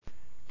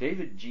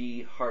David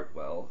G.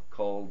 Hartwell,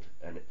 called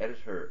an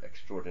editor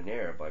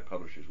extraordinaire by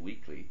Publishers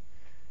Weekly,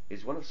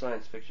 is one of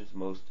science fiction's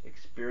most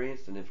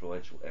experienced and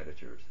influential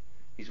editors.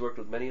 He's worked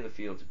with many of the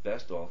field's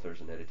best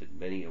authors and edited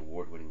many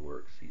award-winning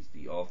works. He's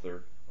the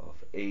author of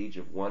Age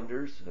of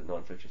Wonders, a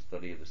non-fiction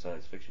study of the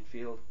science fiction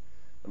field.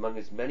 Among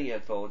his many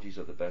anthologies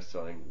are the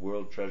best-selling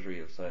World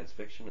Treasury of Science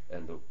Fiction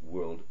and the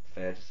World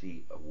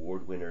Fantasy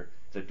Award winner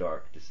The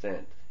Dark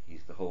Descent.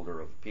 He's the holder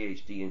of a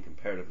Ph.D. in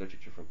Comparative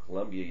Literature from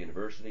Columbia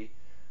University,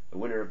 a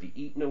winner of the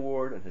Eaton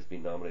Award, and has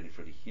been nominated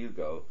for the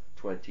Hugo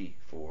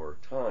 24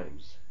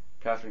 times.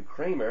 Kathryn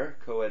Cramer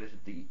co-edited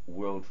the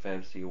World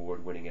Fantasy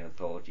Award-winning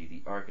anthology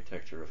The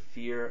Architecture of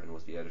Fear and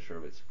was the editor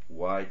of its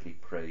widely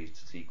praised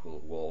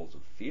sequel Walls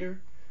of Fear.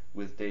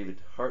 With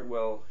David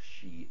Hartwell,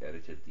 she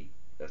edited The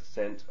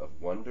Ascent of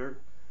Wonder,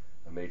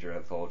 a major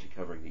anthology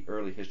covering the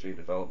early history and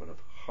development of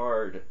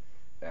hard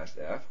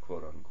SF,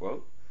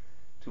 quote-unquote,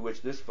 to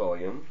which this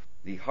volume,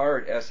 The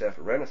Hard SF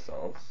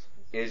Renaissance,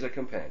 is a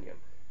companion.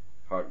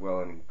 Hartwell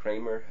and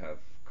Cramer have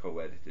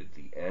co-edited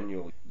the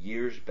annual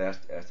Year's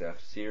Best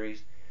SF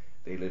series.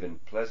 They live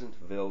in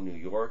Pleasantville, New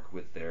York,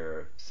 with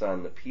their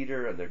son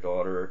Peter and their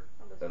daughter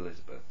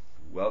Elizabeth.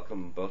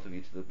 Welcome, both of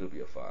you, to the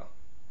Bibliophile,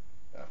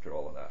 after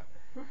all of that.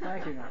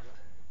 Thank you, Nigel.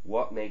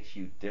 What makes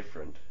you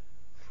different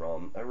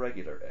from a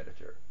regular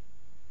editor?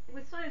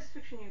 With science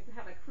fiction, you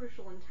have a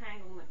crucial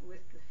entanglement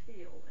with the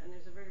field, and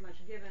there's a very much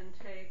give and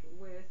take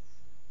with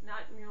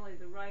not merely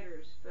the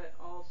writers, but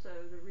also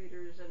the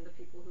readers and the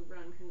people who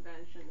run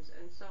conventions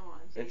and so on.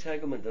 So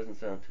entanglement doesn't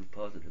sound too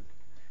positive.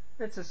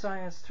 It's a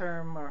science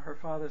term. Her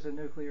father's a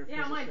nuclear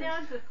physicist. Yeah, my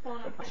dad's a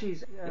quantum.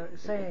 She's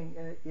saying,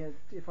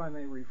 if I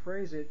may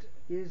rephrase it,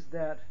 is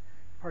that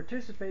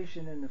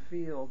participation in the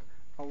field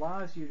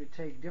allows you to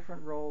take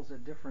different roles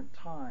at different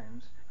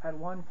times. At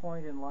one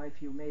point in life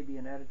you may be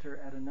an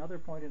editor, at another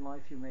point in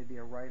life you may be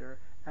a writer,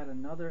 at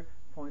another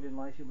point in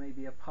life you may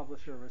be a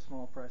publisher of a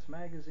small press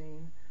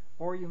magazine,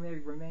 or you may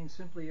remain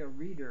simply a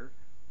reader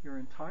your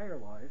entire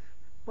life,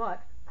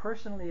 but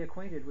personally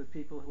acquainted with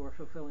people who are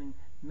fulfilling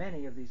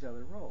many of these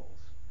other roles.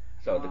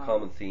 So the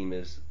common theme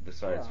is the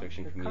science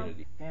fiction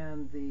community.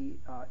 And the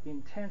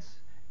intense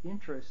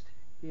interest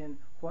in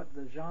what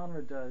the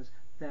genre does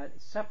that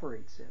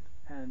separates it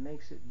and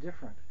makes it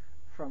different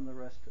from the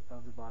rest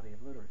of the body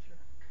of literature.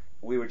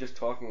 We were just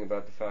talking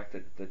about the fact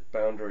that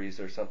boundaries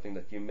are something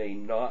that you may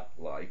not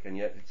like, and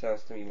yet it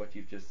sounds to me what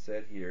you've just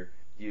said here,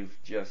 you've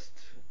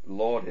just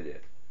lauded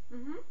it.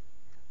 Mm-hmm.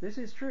 This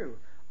is true.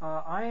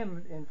 I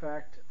am, in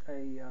fact,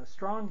 a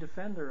strong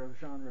defender of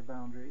genre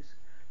boundaries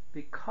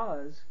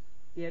because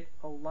it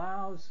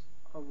allows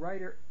a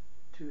writer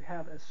to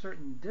have a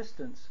certain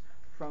distance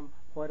from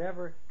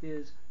whatever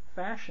is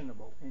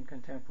fashionable in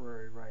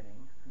contemporary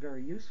writing,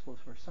 very useful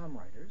for some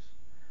writers.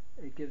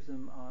 It gives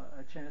them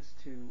a chance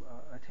to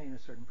attain a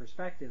certain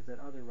perspective that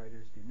other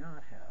writers do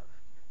not have.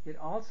 It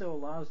also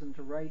allows them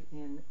to write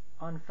in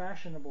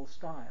unfashionable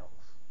styles.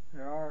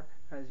 There are,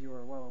 as you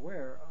are well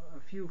aware, a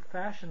few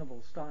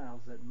fashionable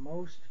styles that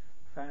most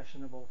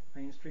fashionable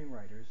mainstream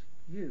writers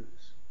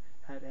use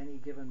at any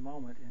given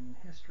moment in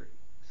history.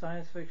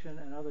 Science fiction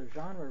and other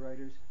genre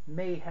writers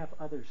may have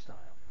other styles.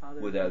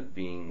 Without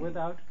being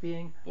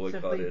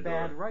simply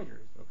bad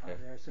writers. Okay.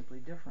 They are simply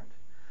different.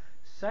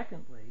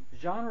 Secondly,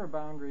 genre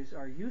boundaries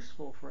are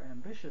useful for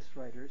ambitious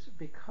writers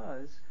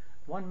because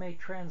one may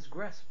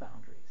transgress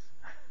boundaries.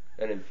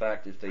 And in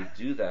fact, if they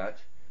do that,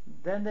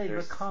 then they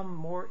become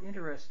more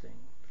interesting.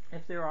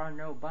 If there are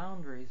no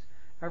boundaries,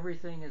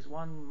 everything is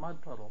one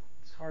mud puddle.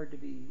 It's hard to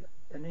be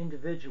an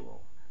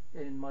individual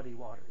in muddy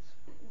waters.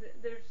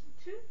 There's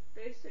two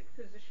basic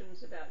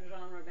positions about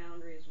genre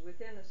boundaries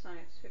within the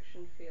science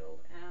fiction field,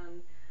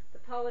 and the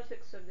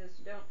politics of this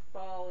don't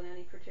fall in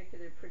any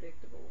particular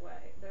predictable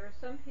way. There are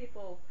some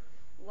people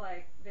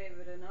like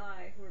David and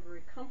I who are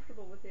very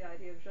comfortable with the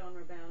idea of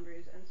genre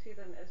boundaries and see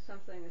them as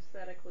something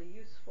aesthetically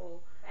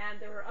useful,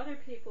 and there are other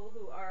people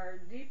who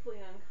are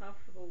deeply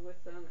uncomfortable with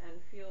them and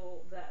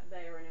feel that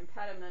they are an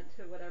impediment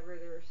to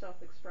whatever their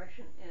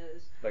self-expression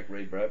is. Like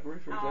Ray Bradbury,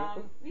 for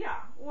example?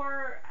 Yeah,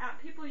 or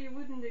people you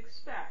wouldn't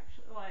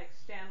expect, like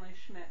Stanley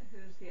Schmidt,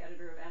 who's the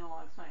editor of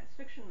Analog Science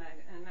Fiction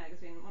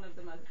magazine, one of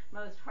the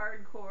most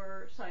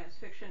hardcore science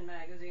fiction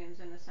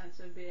magazines in the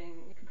sense of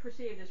being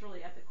perceived as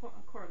really at the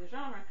core of the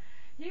genre.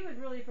 He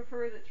would really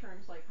prefer that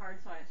terms like hard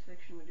science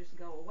fiction would just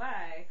go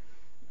away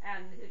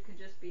and it could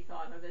just be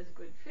thought of as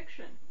good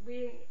fiction.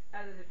 We,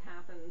 as it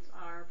happens,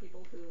 are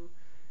people who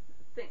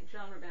think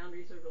genre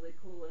boundaries are really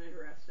cool and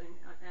interesting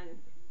and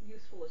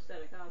useful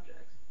aesthetic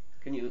objects.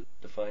 Can you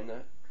define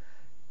that?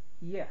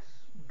 Yes.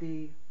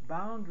 The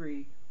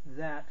boundary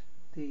that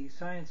the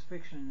science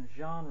fiction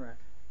genre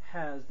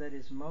has that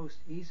is most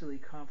easily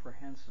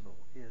comprehensible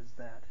is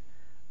that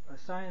a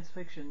science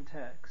fiction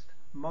text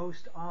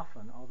most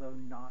often, although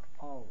not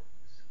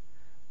always,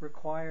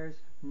 requires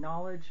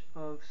knowledge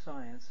of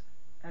science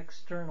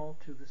external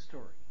to the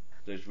story.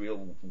 There's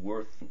real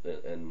worth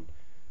and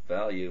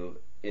value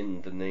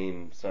in the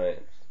name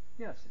science.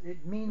 Yes,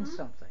 it means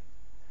something.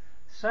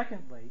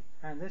 Secondly,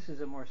 and this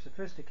is a more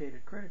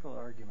sophisticated critical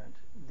argument,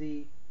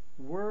 the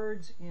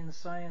words in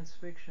science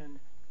fiction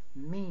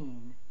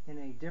mean in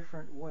a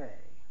different way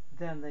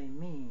than they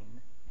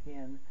mean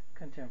in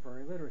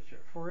contemporary literature.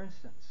 For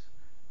instance,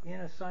 in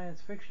a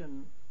science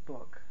fiction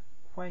book,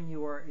 when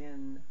you are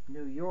in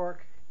New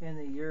York in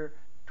the year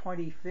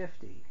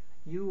 2050,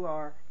 you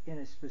are in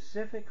a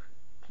specific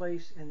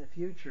place in the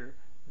future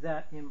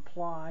that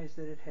implies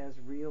that it has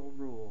real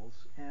rules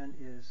and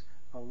is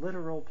a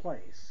literal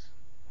place.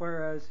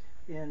 Whereas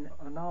in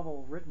a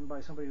novel written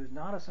by somebody who's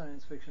not a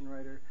science fiction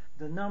writer,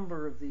 the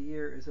number of the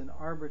year is an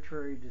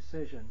arbitrary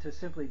decision to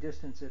simply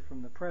distance it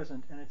from the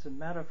present, and it's a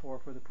metaphor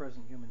for the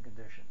present human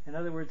condition. In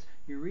other words,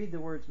 you read the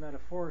words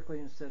metaphorically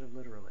instead of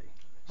literally.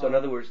 So in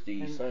other words,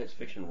 the science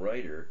fiction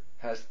writer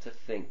has to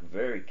think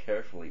very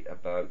carefully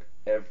about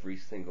every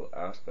single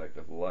aspect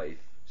of life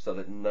so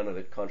that none of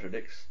it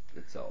contradicts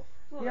itself.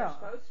 Well, they're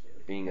supposed to.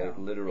 Being a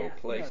literal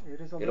place,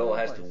 it is a it literal all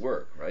has place. to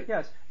work, right?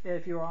 Yes,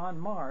 if you're on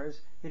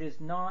Mars, it is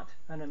not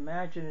an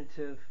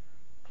imaginative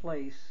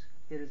place.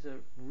 It is a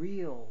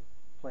real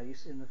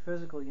place in the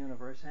physical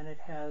universe, and it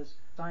has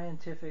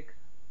scientific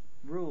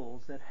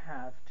rules that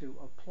have to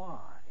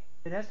apply.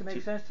 It has to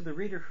make sense to the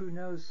reader who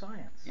knows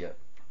science. Yeah.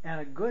 And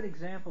a good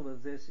example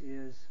of this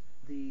is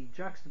the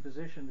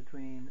juxtaposition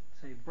between,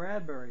 say,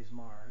 Bradbury's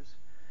Mars,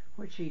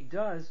 which he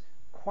does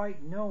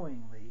quite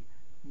knowingly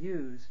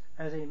use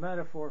as a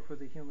metaphor for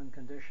the human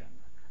condition,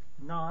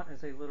 not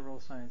as a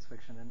literal science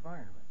fiction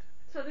environment.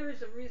 So there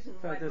is a reason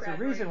why there's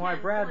Bradbury a reason why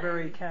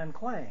Bradbury claim. can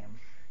claim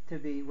to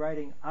be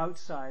writing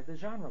outside the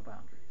genre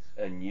boundaries.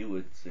 And you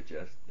would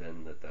suggest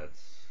then that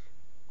that's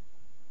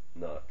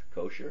not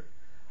kosher?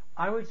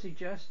 I would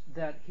suggest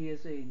that he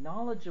is a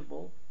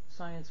knowledgeable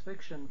science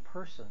fiction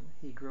person.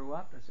 He grew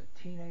up as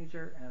a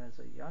teenager and as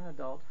a young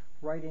adult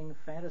writing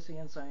fantasy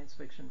and science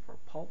fiction for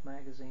pulp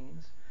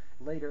magazines,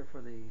 later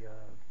for the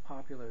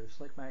popular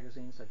slick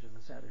magazines such as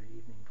the Saturday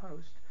Evening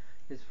Post.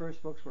 His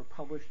first books were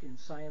published in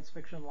science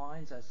fiction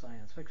lines as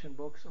science fiction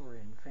books or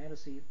in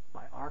fantasy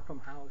by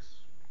Arkham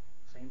House,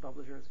 same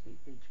publisher as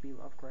H.P.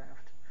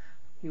 Lovecraft.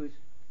 He was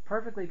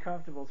perfectly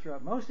comfortable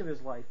throughout most of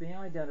his life being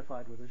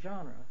identified with a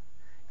genre,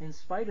 in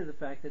spite of the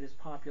fact that his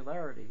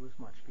popularity was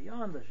much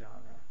beyond the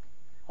genre.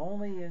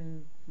 Only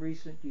in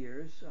recent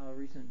years,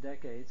 recent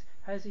decades,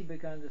 has he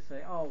begun to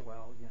say, oh,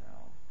 well,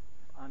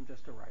 I'm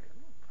just a writer.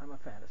 I'm a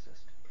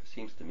fantasist. It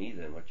seems to me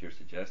then what you're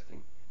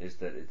suggesting is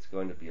that it's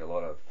going to be a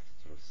lot of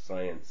sort of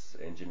science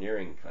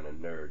engineering kind of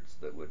nerds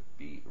that would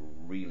be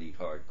really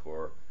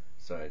hardcore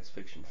science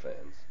fiction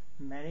fans.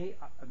 Many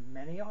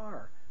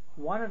are.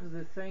 One of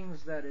the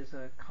things that is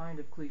a kind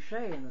of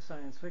cliche in the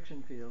science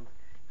fiction field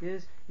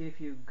is if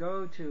you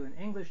go to an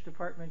English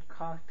department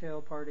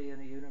cocktail party in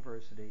a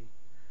university,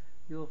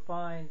 you'll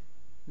find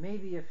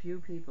maybe a few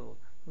people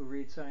who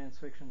read science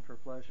fiction for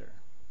pleasure.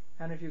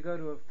 And if you go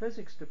to a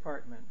physics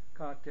department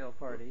cocktail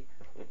party,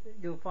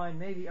 you'll find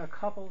maybe a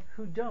couple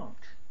who don't.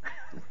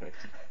 Right.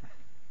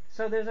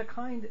 So there's a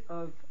kind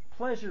of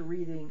pleasure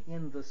reading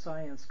in the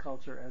science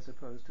culture as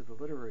opposed to the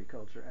literary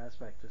culture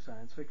aspect of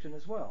science fiction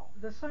as well.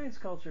 The science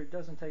culture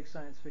doesn't take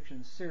science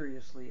fiction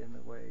seriously in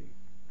the way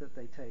that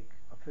they take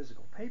a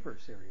physical paper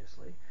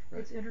seriously.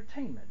 Right. It's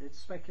entertainment. It's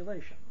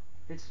speculation.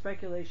 It's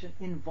speculation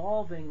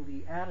involving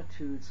the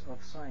attitudes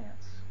of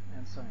science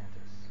and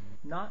scientists.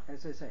 Not,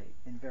 as I say,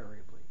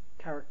 invariably,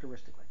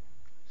 characteristically.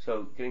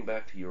 So getting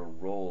back to your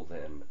role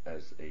then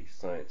as a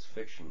science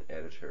fiction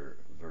editor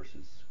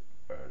versus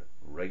a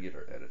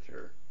regular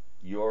editor,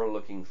 you're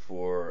looking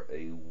for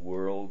a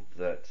world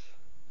that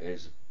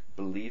is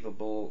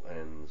believable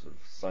and sort of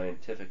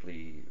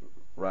scientifically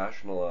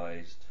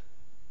rationalized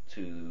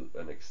to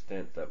an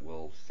extent that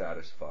will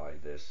satisfy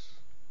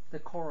the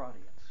core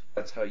audience.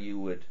 That's how you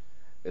would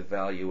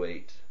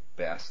evaluate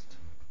best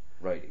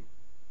writing.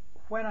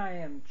 When I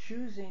am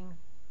choosing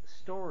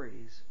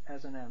stories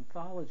as an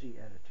anthology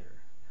editor,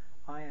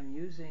 I am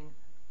using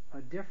a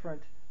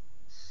different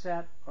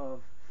set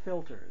of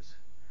filters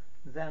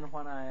than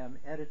when I am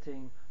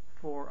editing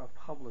for a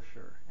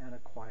publisher and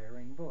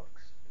acquiring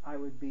books. I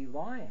would be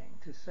lying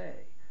to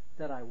say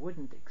that I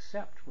wouldn't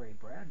accept Ray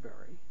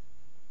Bradbury,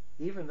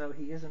 even though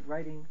he isn't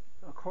writing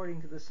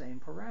according to the same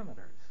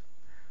parameters.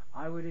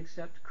 I would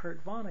accept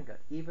Kurt Vonnegut,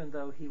 even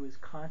though he was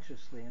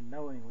consciously and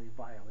knowingly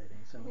violating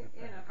some of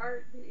the in a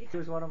heartbeat. He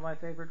was one of my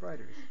favorite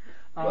writers.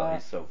 Well,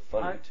 he's so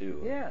funny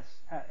too. Yes.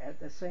 At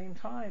the same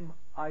time,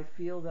 I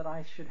feel that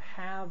I should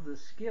have the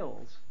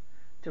skills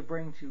to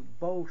bring to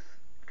both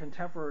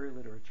contemporary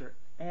literature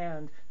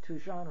and to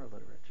genre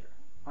literature.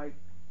 I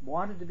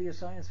wanted to be a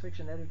science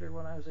fiction editor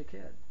when I was a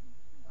kid.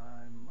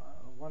 I'm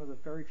one of the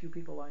very few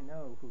people I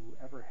know who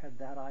ever had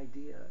that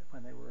idea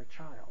when they were a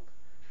child.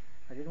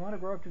 I didn't want to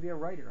grow up to be a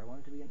writer. I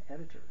wanted to be an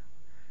editor.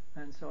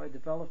 And so I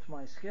developed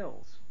my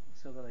skills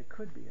so that I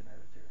could be an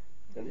editor.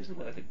 And isn't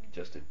that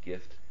just a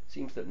gift? It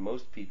seems that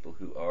most people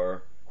who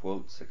are,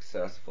 quote,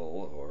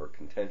 successful or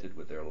contented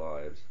with their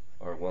lives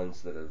are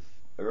ones that have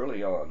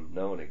early on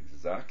known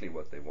exactly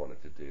what they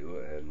wanted to do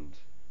and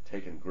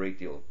taken a great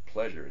deal of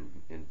pleasure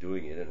in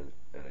doing it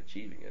and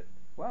achieving it.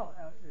 Well,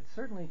 it's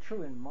certainly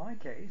true in my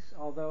case,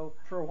 although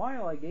for a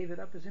while I gave it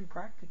up as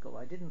impractical.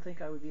 I didn't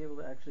think I would be able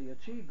to actually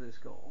achieve this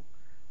goal.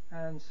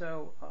 And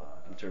so...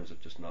 in terms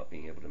of just not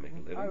being able to make a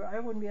living? I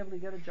wouldn't be able to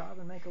get a job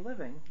and make a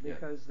living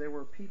because there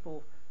were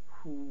people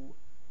who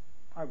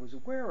I was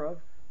aware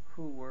of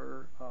who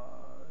were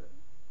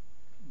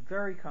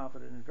very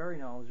competent and very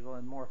knowledgeable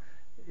and more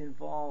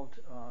involved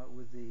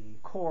with the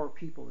core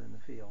people in the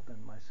field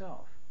than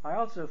myself. I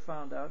also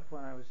found out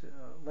when I was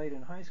late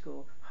in high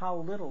school how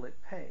little it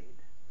paid.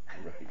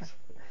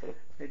 Right.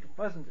 It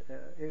wasn't,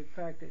 in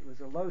fact, it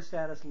was a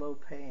low-status,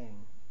 low-paying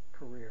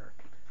career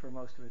for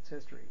most of its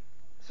history.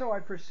 So I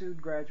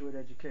pursued graduate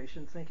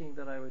education thinking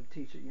that I would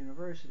teach at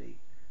university.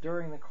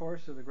 During the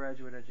course of the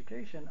graduate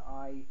education,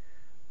 I,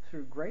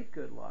 through great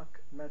good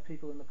luck, met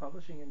people in the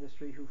publishing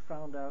industry who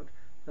found out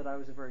that I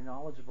was a very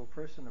knowledgeable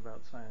person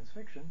about science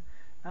fiction,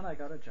 and I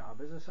got a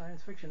job as a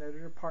science fiction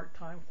editor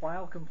part-time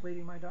while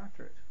completing my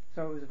doctorate.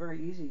 So it was a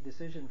very easy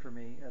decision for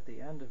me at the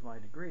end of my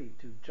degree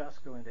to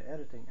just go into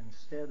editing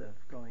instead of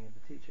going into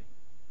teaching.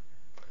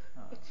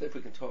 Let's see if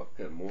we can talk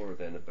more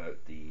then about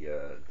the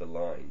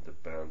line, the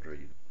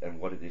boundary, and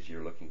what it is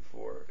you're looking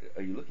for.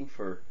 Are you looking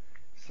for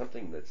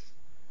something that's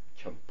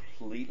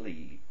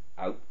completely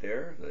out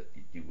there that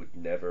you would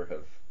never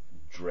have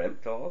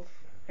dreamt of?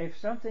 If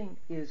something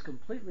is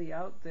completely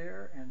out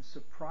there and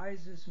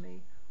surprises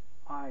me,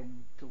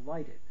 I'm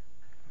delighted.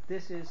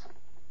 This is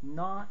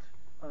not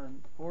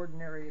an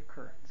ordinary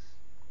occurrence.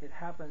 It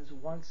happens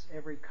once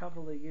every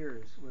couple of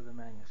years with a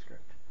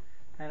manuscript.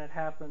 And it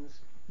happens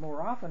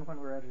more often when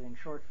we're editing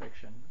short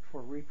fiction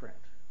for reprint.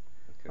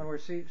 Okay. When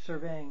we're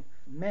surveying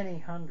many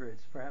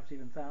hundreds, perhaps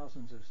even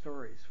thousands of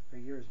stories for a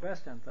year's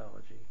best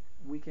anthology,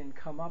 we can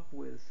come up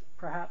with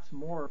perhaps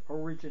more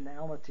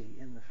originality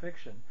in the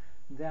fiction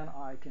than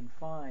I can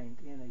find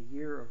in a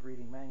year of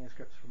reading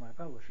manuscripts for my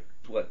publisher.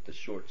 What, the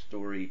short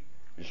story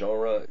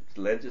genre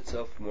lends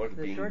itself more to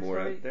being more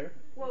out there?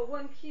 Well,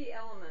 one key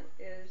element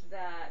is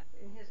that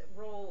in his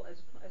role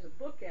as a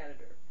book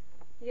editor,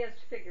 he has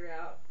to figure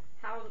out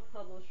how the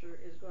publisher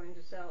is going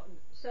to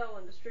sell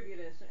and distribute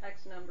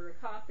X number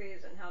of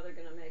copies, and how they're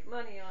going to make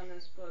money on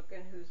this book,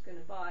 and who's going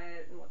to buy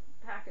it, and what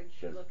the package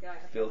should look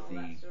like, filthy and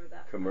all that sort of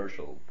that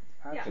commercial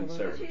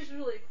concerns. Which he's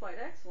really quite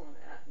excellent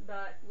at.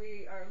 But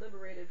we are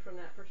liberated from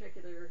that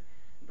particular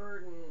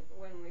burden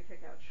when we pick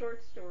out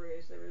short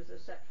stories. There is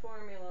a set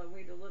formula.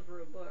 We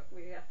deliver a book.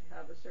 We have to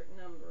have a certain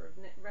number of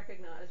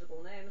recognizable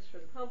names for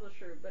the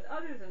publisher. But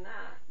other than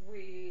that,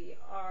 we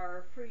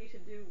are free to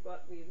do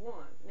what we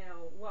want.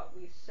 Now, what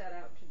we set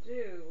out to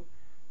do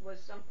was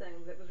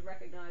something that was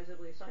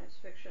recognizably science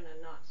fiction and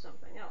not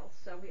something else.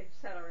 So we have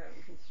set our own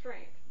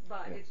constraint.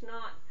 But it's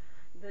not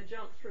the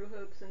jump through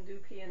hoops and do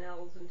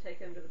P&Ls and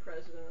take them to the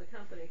president of the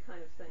company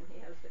kind of thing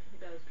he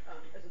does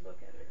as a book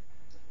editor.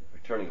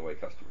 Turning away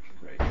customers,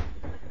 great. And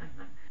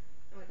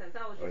with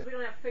anthologies, we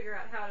don't have to figure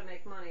out how to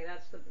make money.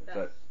 That's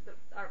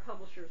our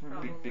publisher's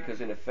problem.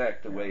 Because in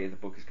effect, the way the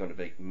book is going to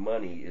make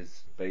money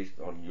is based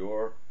on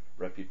your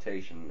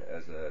reputation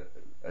as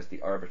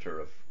the arbiter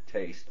of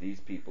taste.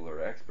 These people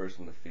are experts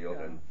in the field,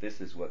 and this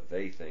is what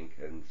they think,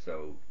 and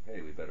so,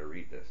 hey, we better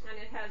read this.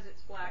 And it has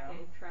its black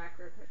ink track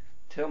record.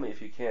 Tell me,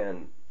 if you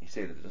can, you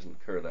say that it doesn't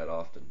occur that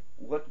often,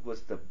 what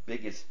was the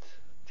biggest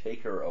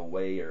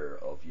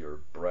taker-awayer of your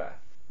breath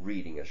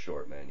reading a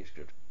short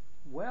manuscript?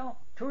 Well,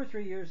 2 or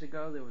 3 years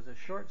ago, there was a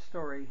short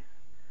story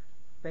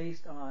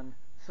based on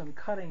some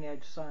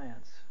cutting-edge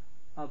science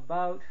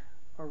about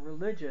a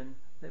religion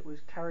that was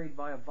carried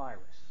by a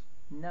virus.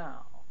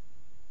 Now,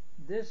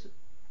 this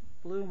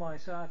blew my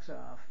socks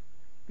off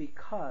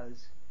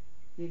because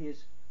it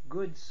is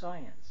good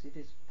science. It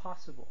is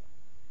possible.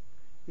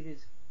 It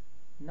is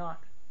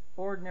not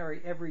ordinary,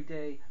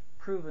 everyday,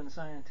 proven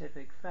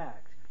scientific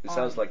fact. It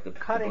sounds like the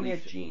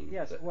belief gene.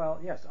 Yes,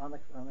 on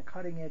the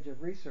cutting edge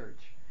of research,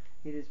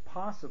 it is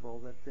possible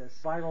that this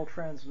viral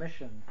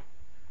transmission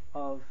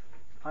of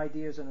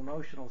ideas and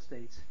emotional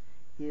states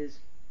is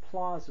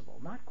plausible.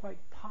 Not quite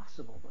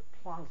possible, but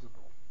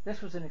plausible.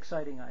 This was an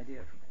exciting idea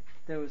for me.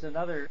 There was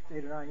another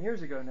 8 or 9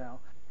 years ago now,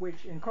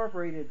 which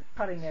incorporated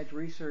cutting edge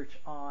research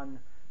on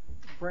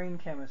brain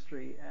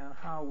chemistry and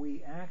how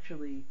we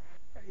actually,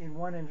 in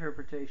one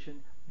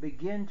interpretation,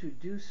 begin to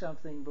do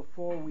something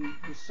before we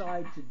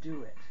decide to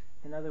do it.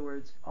 In other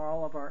words,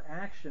 all of our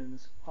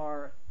actions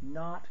are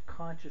not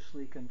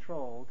consciously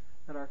controlled,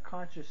 that our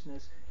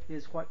consciousness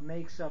is what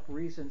makes up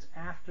reasons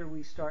after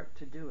we start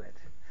to do it.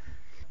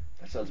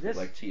 That sounds a bit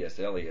like T.S.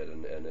 Eliot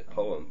and a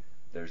poem.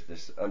 There's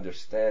this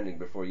understanding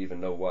before you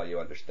even know why you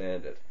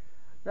understand it.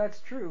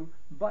 That's true,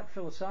 but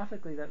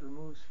philosophically that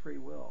removes free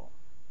will.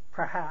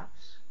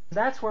 Perhaps.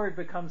 That's where it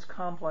becomes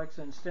complex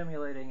and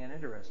stimulating and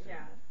interesting.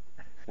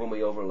 Yeah. When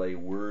we overlay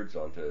words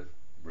onto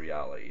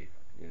reality.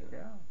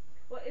 Yeah.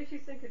 Well, if you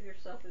think of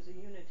yourself as a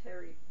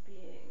unitary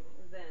being,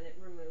 then it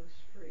removes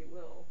free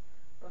will.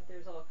 But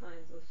there's all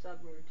kinds of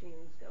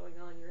subroutines going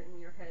on. You're in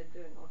your head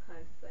doing all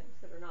kinds of things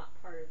that are not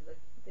part of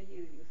the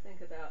you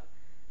think about.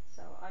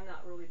 So I'm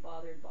not really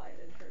bothered by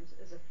it in terms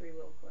as a free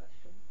will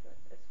question, but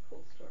it's a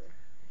cool story.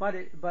 But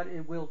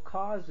it will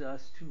cause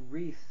us to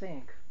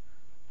rethink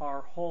our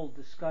whole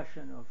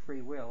discussion of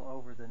free will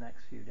over the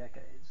next few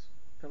decades,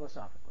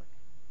 philosophically.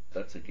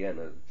 That's again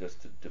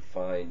just to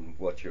define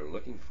what you're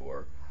looking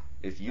for.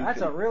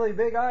 That's a really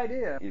big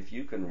idea. If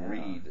you can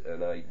read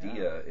an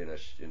idea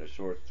in a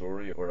short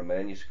story or a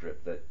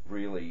manuscript that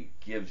really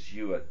gives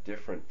you a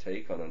different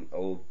take on an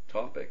old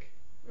topic,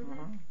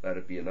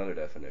 that'd be another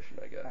definition,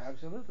 I guess.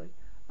 Absolutely.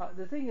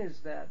 The thing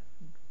is that,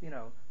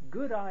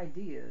 good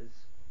ideas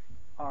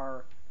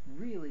are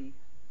really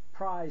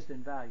prized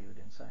and valued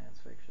in science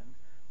fiction,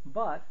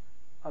 but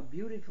a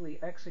beautifully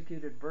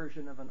executed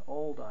version of an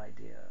old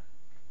idea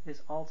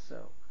is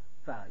also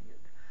valued.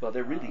 Well,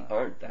 there really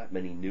aren't that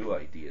many new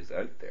ideas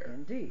out there.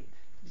 Indeed.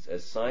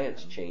 As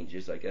science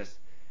changes, I guess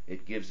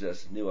it gives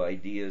us new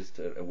ideas,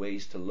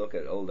 ways to look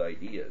at old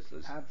ideas.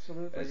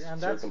 Absolutely. As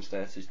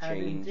circumstances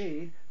change. And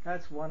indeed,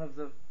 that's one of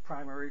the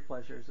primary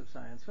pleasures of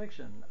science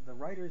fiction. The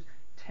writers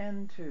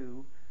tend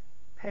to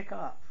pick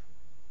up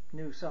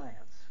new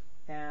science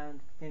and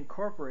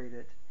incorporate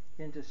it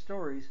into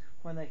stories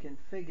when they can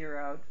figure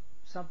out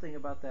something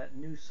about that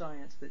new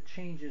science that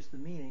changes the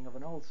meaning of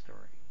an old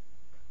story.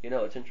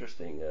 It's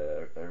interesting.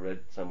 I read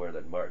somewhere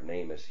that Martin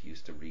Amis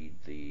used to read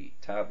the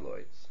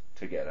tabloids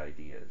to get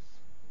ideas.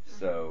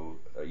 So,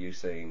 are you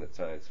saying that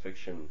science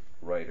fiction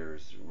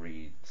writers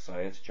read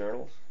science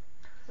journals?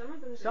 Some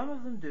of them do. Some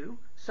of them do.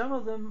 Some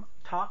of them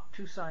talk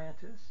to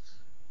scientists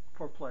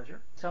for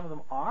pleasure. Some of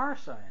them are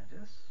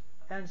scientists.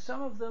 And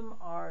some of them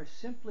are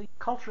simply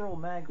cultural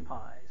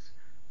magpies,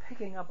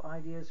 picking up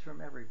ideas from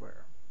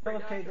everywhere.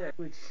 Philip K. Dick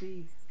would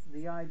see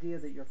the idea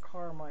that your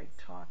car might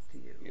talk to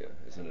you. Yeah,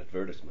 as an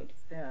advertisement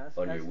Yes,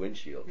 on your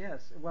windshield.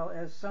 Yes, well,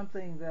 as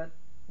something that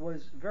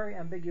was very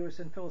ambiguous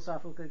and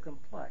philosophically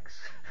complex.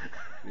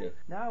 Yeah.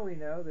 Now we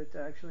know that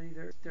actually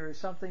there is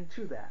something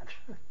to that.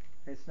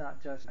 It's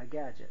not just a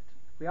gadget.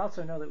 We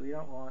also know that we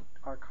don't want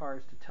our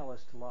cars to tell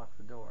us to lock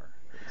the door.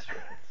 That's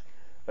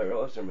right. I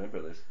always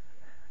remember this.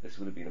 This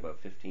would have been about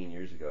 15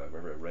 years ago. I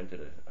remember I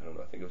rented I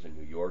think it was a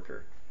New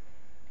Yorker,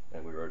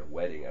 and we were at a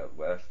wedding out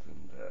west,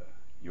 and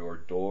your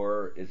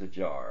door is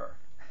ajar.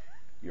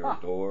 Your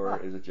door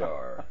is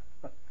ajar.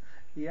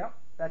 Yep,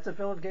 that's a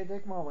Philip K.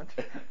 Dick moment.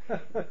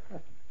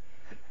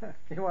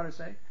 You want to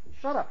say,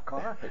 shut up,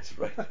 car. That's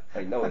right.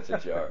 I know it's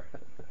ajar.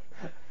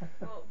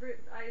 Well,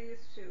 I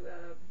used to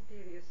be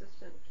the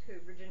assistant to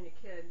Virginia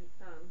Kidd,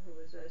 who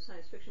was a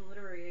science fiction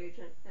literary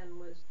agent and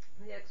was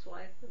the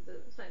ex-wife of the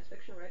science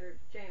fiction writer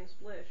James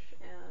Blish,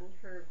 and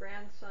her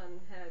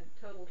grandson had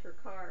totaled her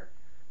car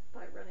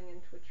by running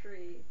into a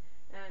tree.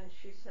 And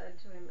she said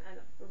to him, and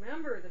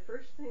remember, the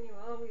first thing you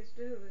always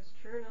do is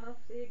turn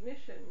off the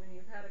ignition when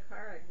you've had a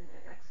car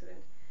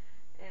accident.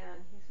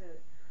 And he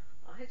said,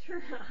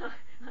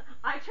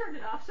 I turned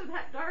it off so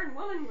that darn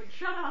woman would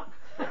shut up.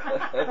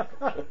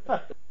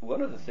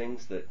 One of the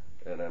things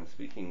and I'm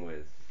speaking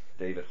with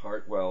David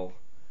Hartwell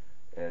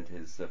and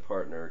his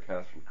partner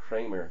Kathryn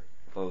Cramer,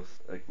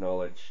 both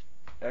acknowledged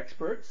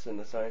experts in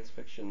the science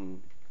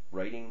fiction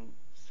writing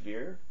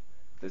sphere.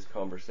 This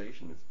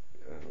conversation is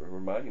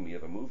reminding me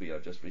of a movie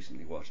I've just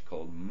recently watched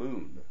called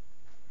Moon.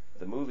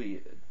 The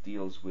movie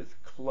deals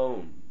with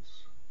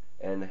clones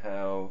and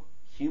how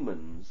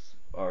humans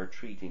are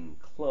treating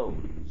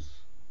clones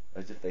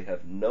as if they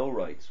have no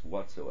rights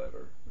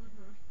whatsoever.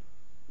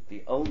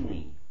 The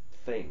only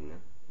thing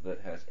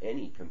that has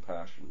any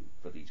compassion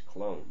for these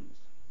clones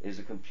is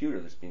a computer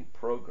that's being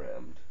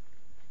programmed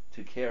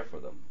to care for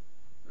them,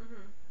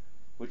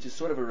 which is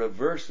sort of a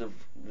reverse of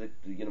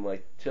my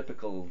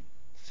typical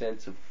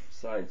sense of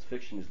science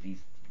fiction is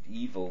these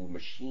evil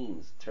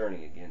machines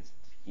turning against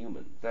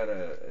humans. Is that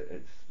a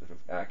sort of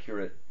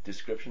accurate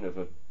description of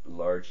a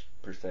large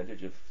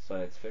percentage of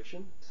science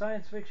fiction?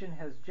 Science fiction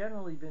has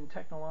generally been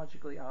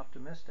technologically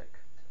optimistic.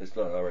 It's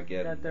not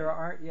Armageddon. That there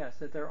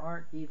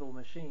aren't evil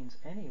machines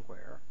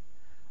anywhere,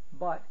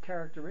 but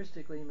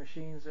characteristically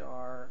machines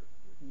are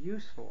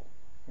useful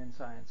in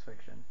science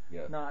fiction,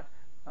 not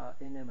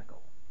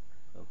inimical.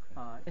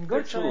 Okay. In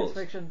good science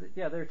fiction,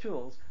 they're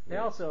tools. They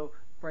also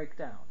break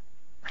down.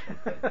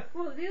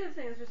 Well, the other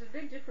thing is there's a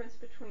big difference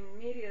between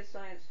media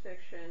science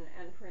fiction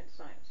and print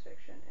science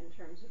fiction in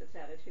terms of its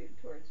attitude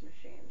towards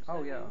machines.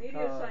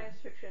 Media science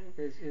fiction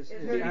is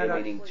media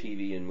meaning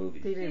TV and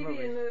movies. TV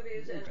and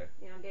movies and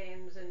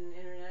games and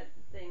internet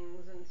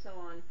things and so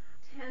on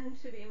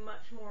tend to be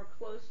much more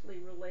closely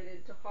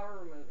related to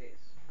horror movies,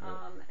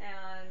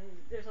 and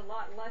there's a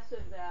lot less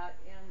of that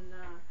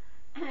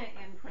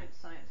in print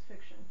science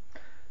fiction.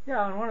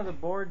 Yeah, on one of the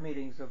board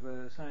meetings of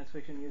the Science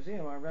Fiction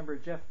Museum, I remember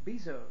Jeff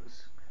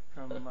Bezos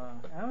from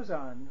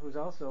Amazon, who's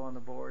also on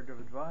the board of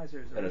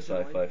advisors. And a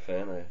sci-fi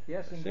fan,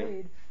 Yes,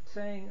 indeed,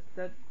 saying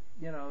that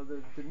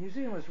the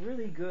museum was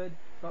really good,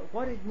 but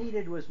what it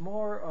needed was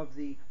more of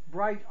the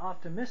bright,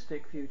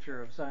 optimistic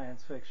future of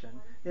science fiction.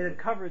 It had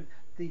covered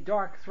the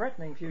dark,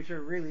 threatening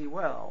future really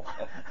well.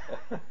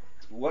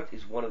 What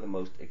is one of the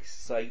most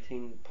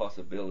exciting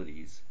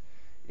possibilities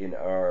in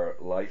our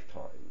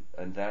lifetime?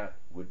 And that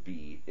would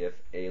be if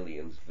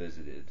aliens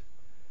visited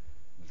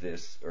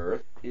this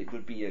Earth. It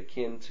would be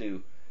akin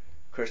to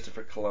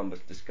Christopher Columbus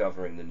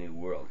discovering the New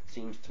World. It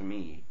seems to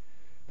me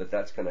that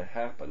that's going to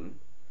happen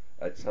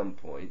at some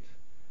point,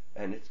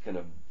 and it's going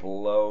to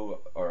blow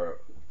our,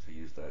 to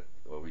use that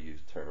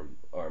overused term,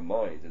 our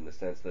mind, in the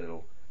sense that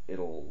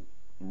it'll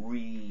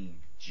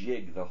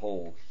rejig the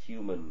whole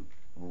human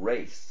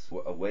race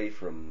away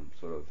from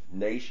sort of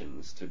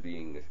nations to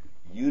being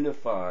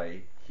unify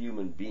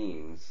human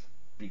beings,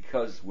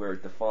 because we're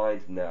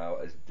defined now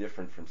as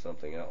different from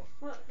something else.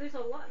 Well, there's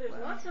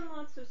lots and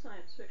lots of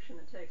science fiction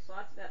that takes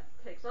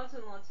lots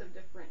and lots of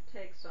different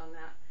takes on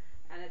that,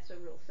 and it's a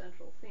real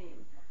central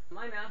theme.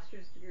 My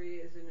master's degree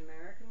is in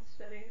American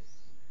Studies,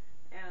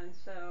 and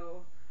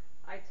so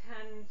I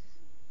tend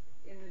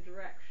in the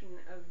direction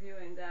of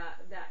viewing that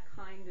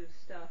kind of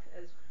stuff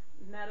as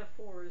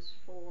metaphors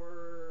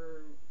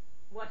for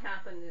what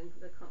happened in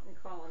the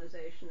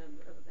colonization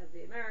of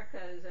the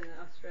Americas and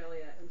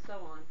Australia and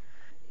so on.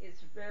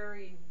 It's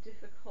very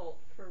difficult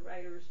for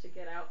writers to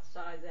get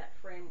outside that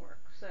framework.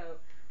 So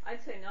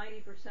I'd say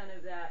 90%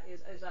 of that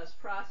is us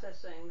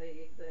processing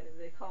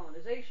the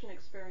colonization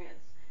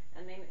experience,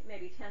 and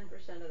maybe 10%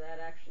 of that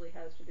actually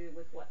has to do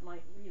with what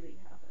might really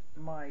happen.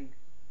 My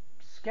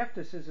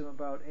skepticism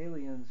about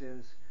aliens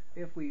is,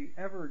 if we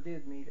ever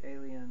did meet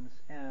aliens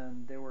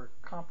and they were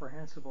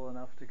comprehensible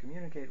enough to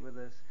communicate with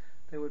us,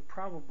 they would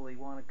probably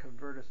want to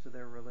convert us to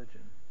their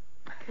religion.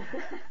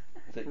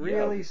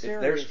 Really seriously.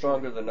 If they're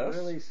stronger than us,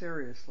 really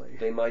seriously,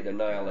 they might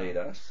annihilate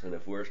us, and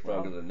if we're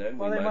stronger than them,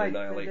 we might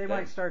annihilate them. They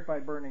might start by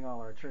burning all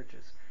our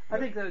churches. I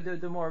think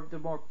the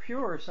more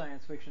pure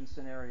science fiction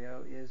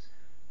scenario is,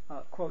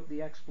 quote,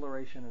 the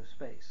exploration of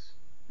space.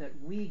 That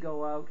we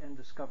go out and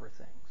discover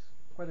things.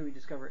 Whether we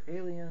discover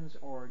aliens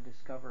or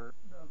discover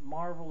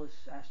marvelous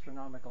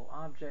astronomical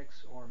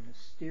objects or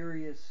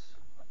mysterious,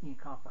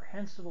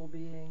 incomprehensible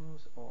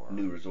beings or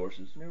new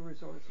resources,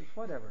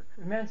 whatever.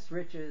 Immense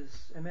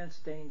riches, immense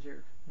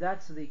danger.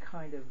 That's the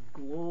kind of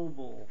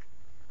global,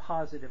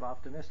 positive,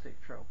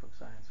 optimistic trope of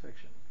science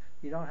fiction.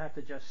 You don't have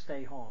to just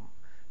stay home.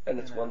 And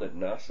it's one that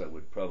NASA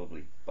would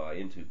probably buy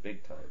into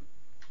big time.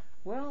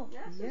 Well,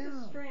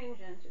 NASA's a strange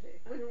entity.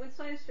 When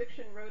science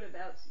fiction wrote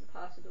about the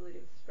possibility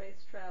of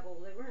space travel,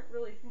 they weren't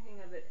really thinking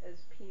of it as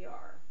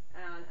PR.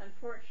 And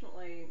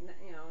unfortunately,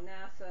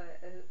 NASA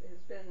has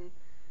been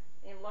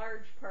in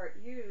large part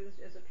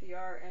used as a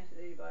PR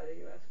entity by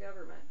the U.S.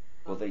 government.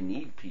 Well, they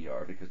need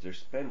PR because they're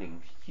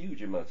spending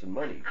huge amounts of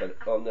money.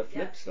 But on the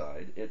flip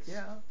side,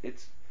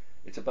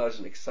 it's about as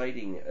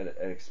exciting an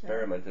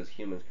experiment as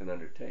humans can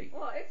undertake.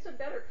 Well, it's a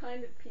better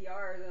kind of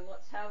PR than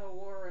let's have a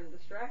war and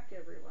distract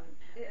everyone.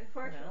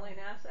 Unfortunately,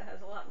 NASA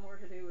has a lot more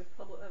to do with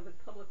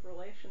public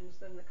relations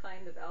than the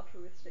kind of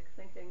altruistic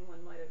thinking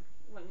one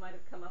might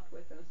have come up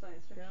with in a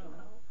science fiction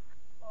novel.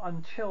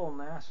 Until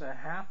NASA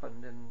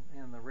happened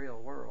in the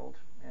real world,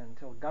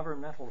 until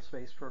governmental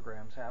space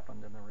programs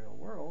happened in the real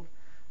world,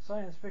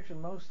 science fiction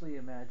mostly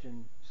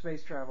imagined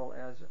space travel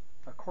as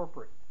a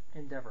corporate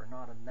endeavor,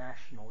 not a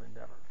national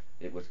endeavor.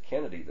 It was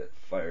Kennedy that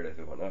fired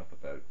everyone up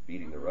about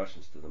beating the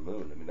Russians to the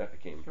moon. I mean, that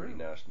became pretty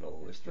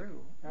nationalistic. It's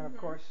true. And of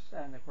course,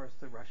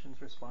 the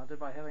Russians responded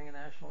by having a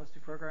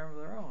nationalistic program of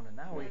their own, and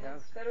now we have.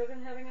 It's better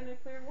than having a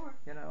nuclear war.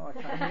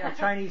 A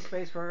Chinese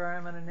space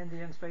program and an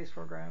Indian space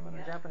program and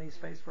a Japanese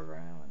space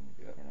program,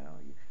 and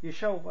you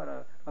show what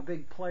a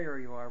big player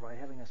you are by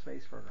having a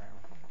space program.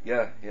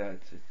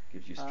 It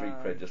gives you street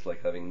cred, just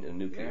like having a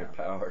nuclear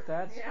power.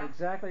 That's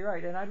exactly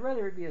right. And I'd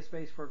rather it be a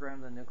space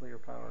program than nuclear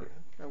power.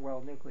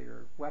 Well,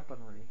 nuclear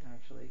weaponry,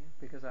 actually,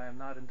 because I am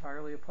not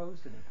entirely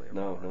opposed to nuclear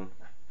power. No.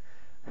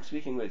 I'm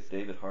speaking with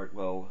David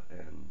Hartwell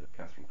and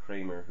Kathryn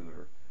Cramer, who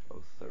are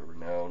both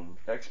renowned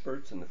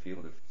experts in the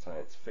field of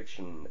science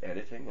fiction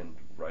editing and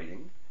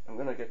writing. I'm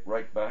going to get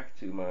right back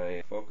to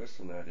my focus,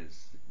 and that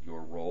is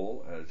your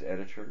role as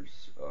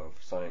editors of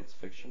science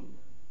fiction.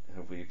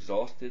 Have we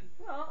exhausted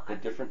the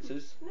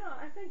differences?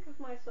 I think of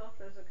myself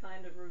as a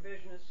kind of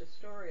revisionist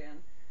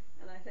historian,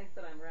 and I think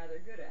that I'm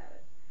rather good at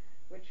it,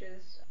 which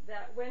is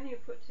that when you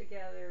put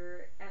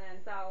together an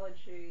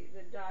anthology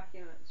that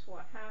documents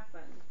what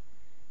happened,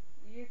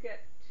 you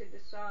get to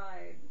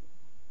decide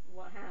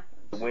what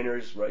happened. The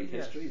winners write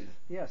history?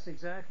 Yes,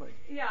 exactly.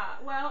 Yeah,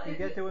 well... You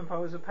get to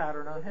impose a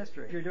pattern on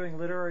history. If you're doing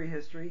literary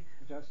history,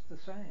 just the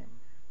same.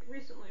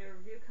 Recently, a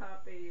review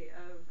copy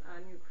of a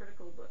new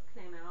critical book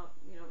came out.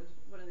 It was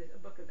a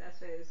book of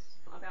essays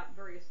about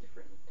various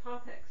different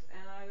topics,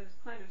 and I was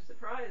kind of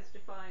surprised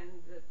to find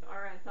that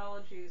our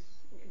anthologies,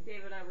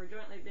 David and I were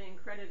jointly being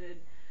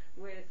credited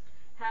with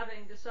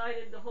having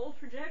decided the whole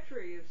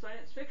trajectory of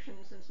science fiction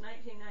since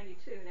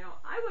 1992. Now,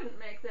 I wouldn't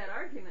make that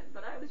argument,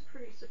 but I was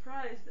pretty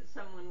surprised that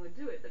someone would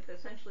do it. But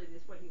essentially,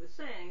 what he was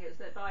saying is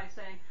that by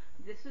saying,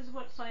 this is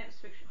what science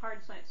fiction,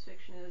 hard science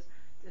fiction is,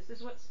 this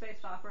is what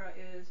space opera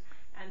is,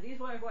 and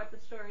these are what the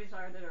stories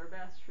are that are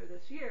best for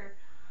this year,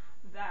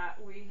 that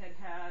we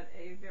had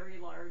a very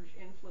large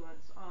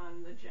influence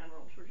on the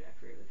general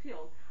trajectory of the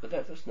field. But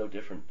that's no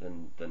different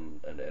than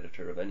an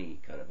editor of any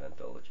kind of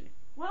anthology.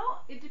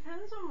 Well, it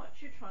depends on what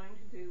you're trying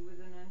to do with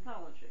an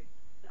anthology.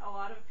 A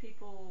lot of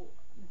people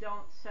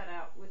don't set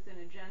out with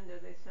an agenda,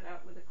 they set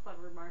out with a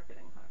clever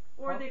marketing hook.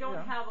 Or they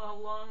don't have a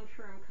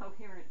long-term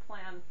coherent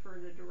plan for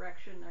the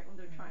direction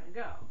they're trying to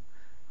go.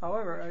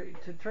 However,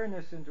 to turn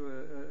this into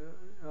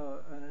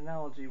an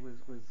analogy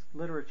with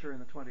literature in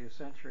the 20th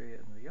century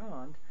and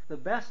beyond, the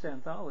best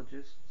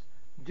anthologists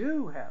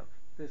do have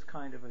this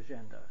kind of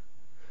agenda.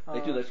 They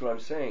do, that's what I'm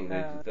saying.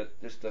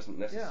 That this doesn't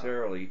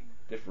necessarily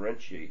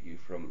differentiate you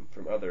from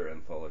other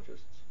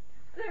anthologists.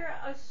 There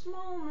are a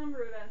small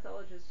number of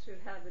anthologists who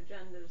have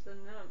agendas. The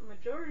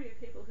majority of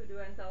people who do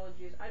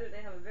anthologies, either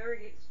they have a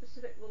very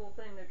specific little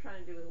thing they're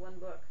trying to do with one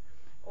book,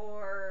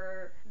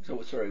 or...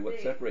 So, sorry, what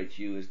separates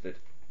you is that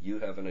you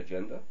have an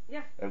agenda?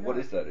 Yeah. And what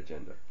is that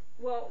agenda?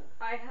 Well,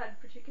 I had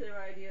particular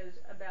ideas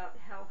about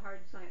how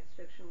hard science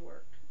fiction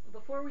worked.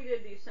 Before we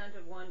did The Ascent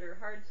of Wonder,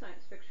 hard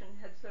science fiction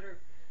had sort of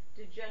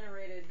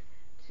degenerated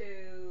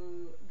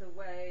to the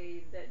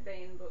way that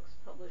Baen Books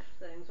published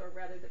things, or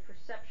rather the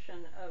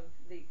perception of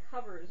the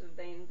covers of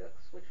Baen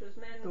Books, which was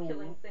men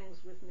killing things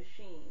with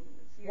machines.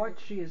 What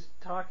she is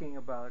talking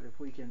about, if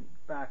we can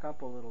back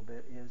up a little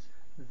bit, is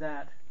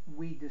that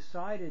we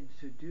decided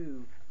to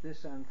do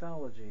this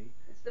anthology.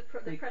 It's the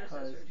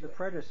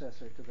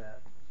predecessor to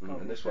that.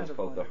 And this one's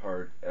called the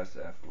Hard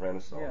SF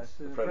Renaissance. Yes,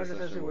 the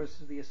predecessor was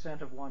The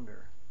Ascent of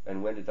Wonder.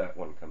 And when did that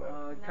one come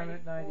out?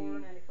 94,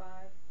 95.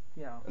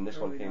 Yeah. And this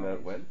one came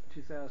out when?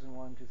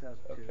 2001,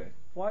 2002. Okay.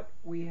 What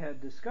we had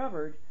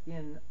discovered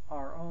in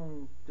our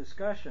own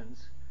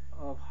discussions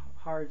of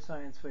hard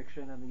science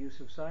fiction and the use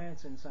of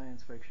science in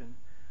science fiction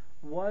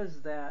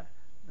was that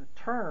the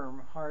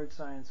term hard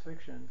science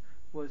fiction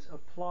was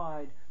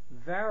applied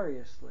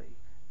variously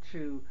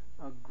to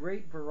a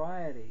great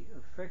variety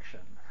of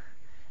fiction,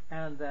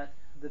 and that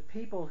the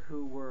people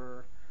who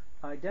were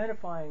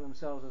identifying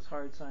themselves as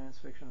hard science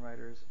fiction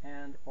writers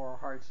and or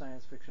hard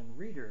science fiction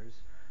readers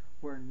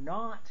were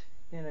not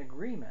in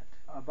agreement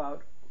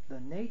about the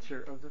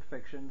nature of the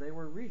fiction they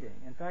were reading.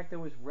 In fact, there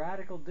was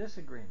radical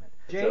disagreement.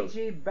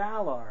 J.G.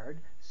 Ballard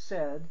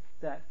said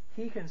that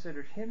he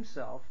considered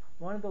himself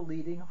one of the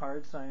leading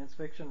hard science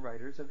fiction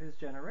writers of his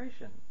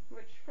generation.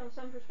 Which, from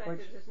some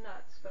perspectives, is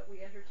nuts, but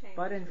we entertain.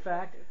 But in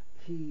fact,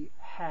 he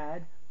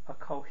had a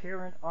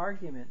coherent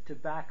argument to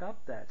back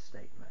up that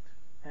statement.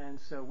 And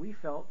so we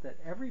felt that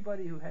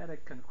everybody who had a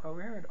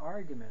coherent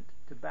argument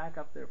to back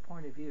up their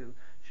point of view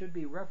should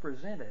be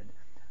represented.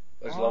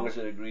 As long as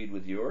it agreed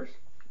with yours?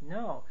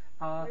 No.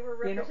 We were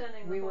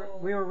representing we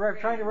were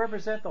trying to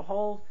represent the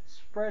whole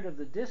spread of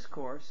the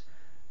discourse,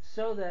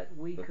 so that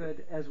we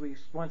could, as we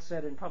once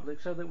said in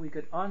public, so that we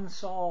could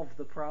unsolve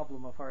the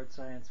problem of hard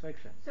science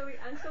fiction. So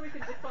we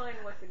could define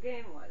what the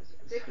game was,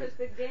 because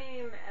the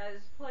game, as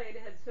played,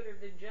 had sort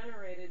of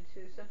degenerated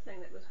to something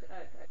that was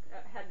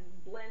had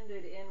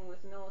blended in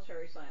with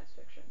military science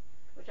fiction,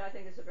 which I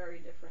think is a very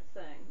different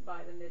thing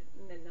by the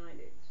mid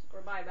 90s, or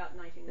by about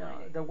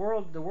 1990.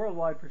 The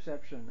worldwide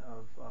perception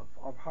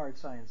of hard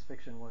science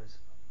fiction was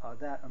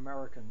that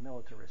American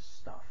militarist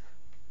stuff.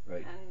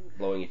 Right, and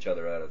blowing each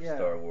other out of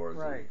Star Wars.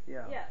 Right.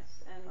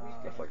 Yes, and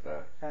stuff like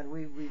that. And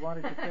we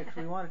wanted to fix.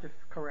 We wanted to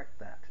correct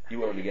that. You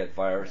wanted to get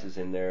viruses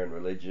in there and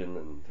religion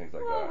and things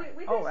like that.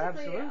 We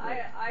absolutely.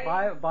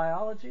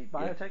 Biology,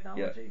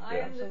 biotechnology. I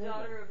am the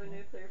daughter of a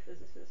nuclear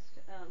physicist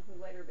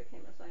who later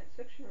became a science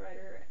fiction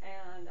writer,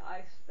 and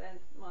I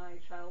spent my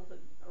childhood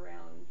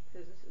around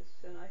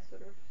physicists, and I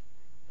sort of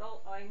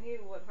felt I knew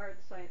what hard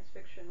science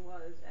fiction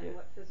was and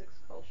what physics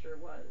culture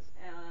was,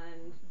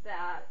 and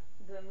that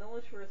the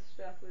militarist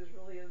stuff was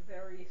really a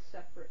very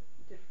separate,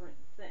 different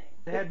thing.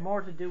 It had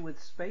more to do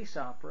with space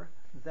opera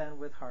than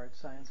with hard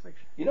science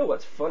fiction. You know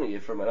what's funny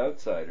from an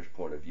outsider's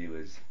point of view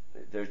is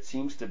there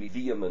seems to be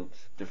vehement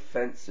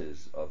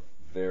defenses of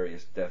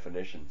various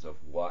definitions of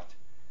what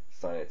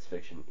science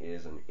fiction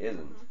is and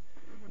isn't,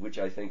 which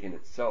I think in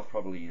itself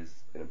probably is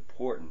an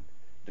important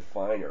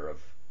definer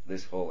of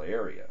this whole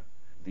area.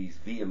 These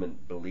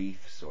vehement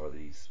beliefs or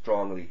these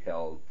strongly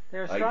held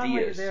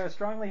ideas. They are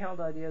strongly held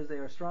ideas, they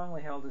are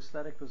strongly held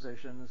aesthetic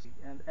positions,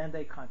 and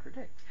they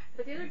contradict.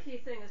 But the other key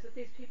thing is that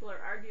these people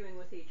are arguing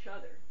with each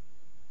other.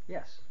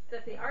 Yes.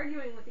 That the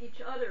arguing with each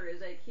other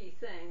is a key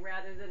thing,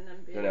 rather than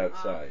them being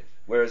outside.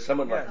 Whereas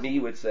someone like me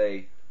would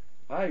say,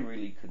 I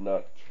really could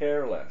not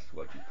care less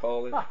what you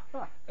call it,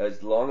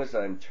 as long as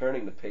I'm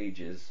turning the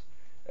pages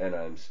and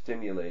I'm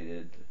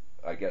stimulated,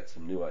 I get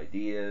some new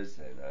ideas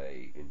and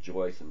I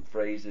enjoy some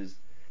phrases.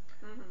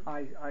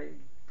 I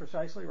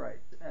precisely right.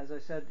 As I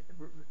said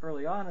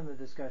early on in the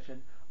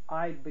discussion,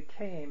 I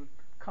became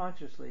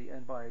consciously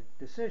and by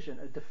decision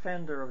a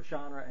defender of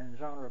genre and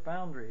genre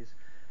boundaries,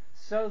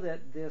 so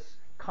that this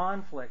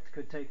conflict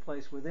could take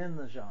place within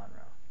the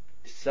genre.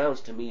 It sounds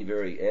to me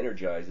very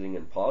energizing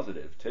and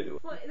positive too.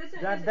 Well,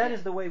 that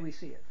is the way we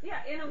see it.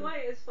 Yeah, in a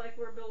way, it's like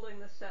we're building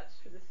the sets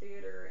for the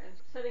theater and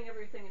setting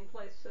everything in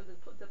place so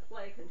that the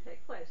play can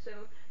take place. So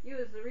you,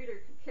 as the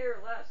reader, could care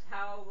less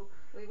how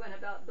we went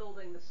about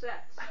building the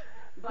sets,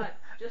 but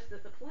just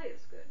that the play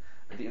is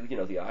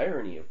good. The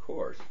irony, of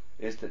course,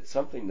 is that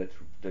something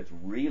that's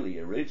really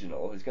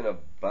original is going to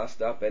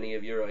bust up any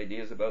of your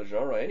ideas about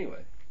genre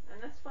anyway.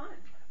 And that's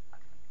fine.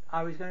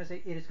 I was going to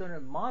say it is going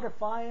to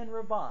modify and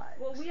revise.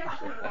 Well, we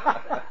actually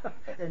want that.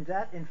 And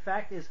that, in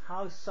fact, is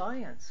how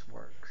science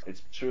works.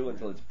 It's true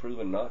until it's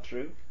proven not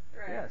true?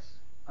 Right. Yes.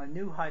 A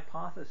new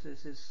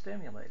hypothesis is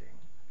stimulating.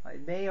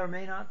 It may or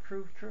may not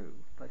prove true,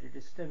 but it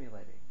is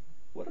stimulating.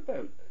 What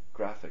about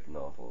graphic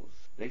novels?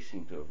 They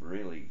seem to have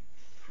really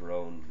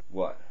thrown,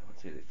 I would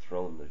say they've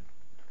thrown the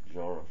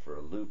genre for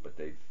a loop, but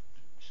they've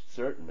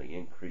certainly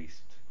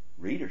increased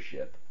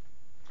readership.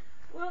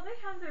 Well, they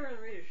have their own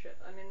readership.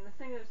 I mean, the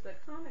thing is, the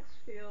comics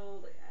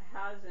field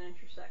has an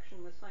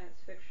intersection with science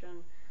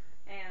fiction,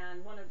 and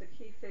one of the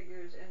key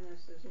figures in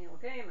this is Neil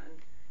Gaiman.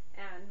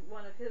 And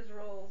one of his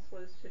roles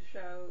was to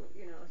show,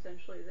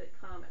 essentially that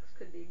comics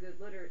could be good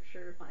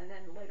literature, and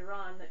then later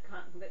on that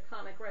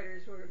comic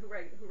writers who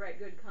write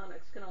good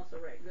comics can also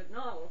write good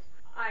novels.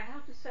 I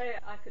have to say,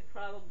 I could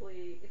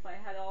probably, if I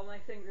had all my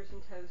fingers and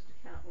toes to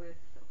count with,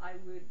 I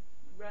would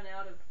run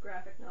out of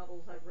graphic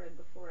novels I've read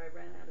before I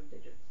ran out of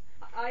digits.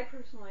 I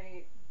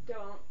personally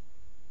don't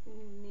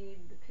need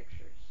the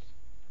pictures.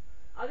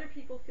 Other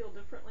people feel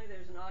differently.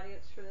 There's an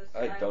audience for this.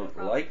 I don't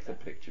like the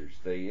pictures.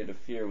 They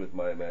interfere with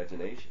my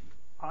imagination.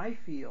 I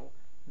feel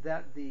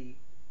that the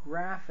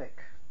graphic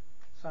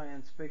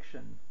science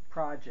fiction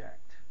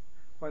project,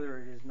 whether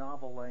it is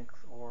novel length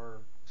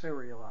or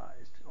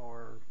serialized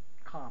or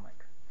comic,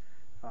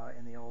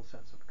 in the old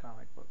sense of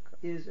comic book,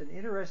 is an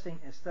interesting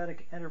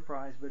aesthetic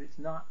enterprise, but it's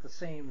not the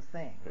same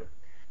thing. Yeah.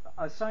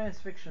 A science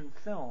fiction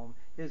film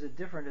is a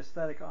different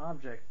aesthetic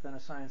object than a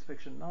science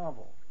fiction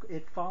novel.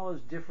 It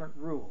follows different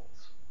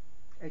rules.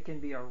 It can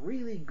be a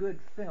really good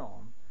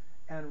film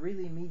and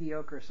really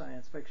mediocre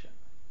science fiction.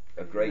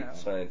 A great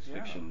science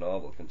fiction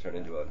novel can turn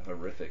into a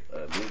horrific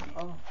movie.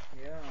 Oh,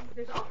 yeah.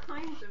 There's all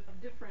kinds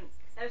of different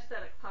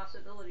aesthetic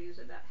possibilities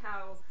about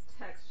how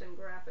text and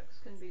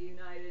graphics can be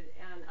united,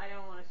 and I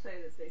don't want to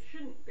say that they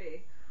shouldn't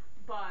be,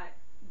 but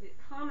the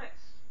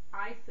comics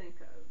I think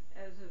of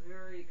as a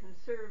very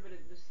conservative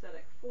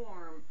aesthetic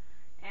form,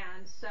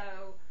 and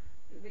so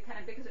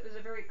because it was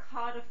a very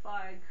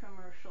codified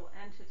commercial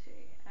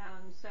entity,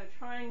 and so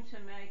trying to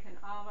make an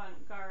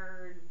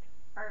avant-garde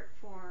art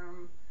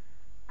form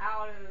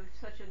out of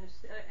such an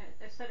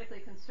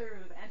aesthetically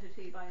conservative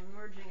entity by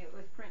merging it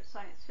with print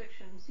science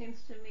fiction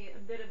seems to me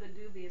a bit of a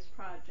dubious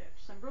project.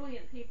 Some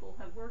brilliant people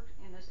have worked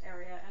in this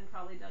area and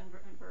probably done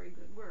very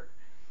good work,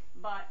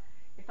 but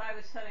if I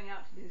was setting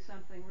out to do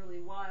something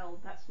really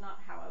wild, that's not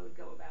how I would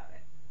go about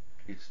it.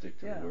 You'd stick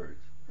to the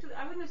words.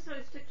 I wouldn't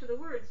necessarily stick to the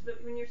words, but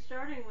when you're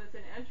starting with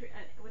an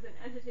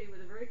entity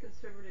with a very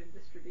conservative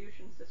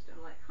distribution system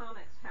like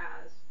comics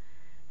has,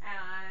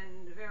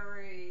 and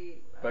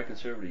very... By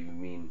conservative, you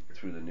mean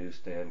through the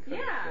newsstand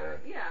kind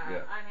of...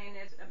 Yeah. I mean,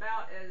 it's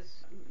about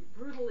as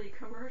brutally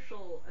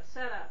commercial a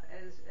setup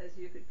as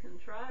you could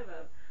contrive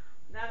of.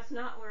 That's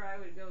not where I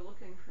would go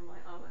looking for my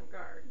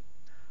avant-garde.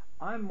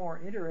 I'm more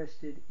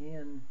interested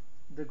in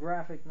the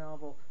graphic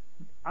novel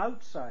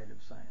outside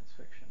of science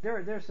fiction.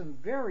 There's some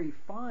very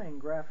fine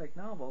graphic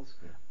novels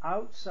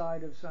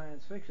outside of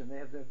science fiction. They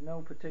have no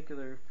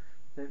particular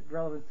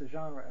relevance to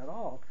genre at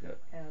all. Yeah.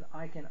 And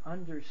I can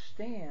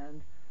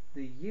understand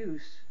the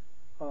use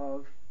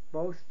of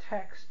both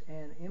text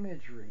and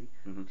imagery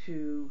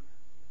to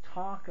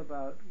talk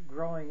about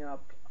growing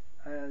up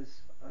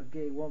as a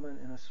gay woman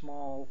in a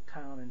small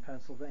town in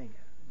Pennsylvania.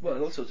 Well,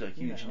 and also it's a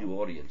huge new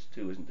audience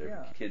too, isn't there?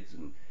 Yeah. For kids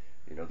and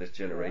this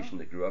generation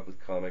that grew up with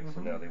comics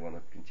and now they want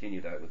to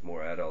continue that with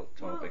more adult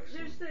topics.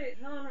 Well, there's the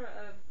genre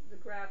of the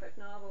graphic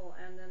novel,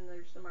 and then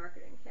there's the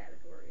marketing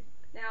category.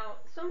 Now,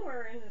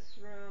 somewhere in this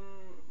room,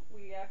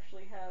 we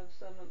actually have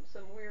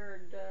some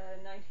weird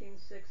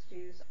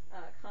 1960s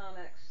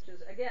comics, which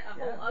is again a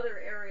whole other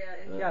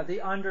area.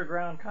 The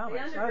underground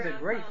comics. I was a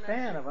great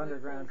fan of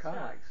underground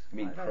comics. You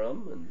mean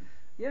Crumb and?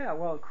 Yeah,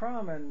 well,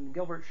 Crumb and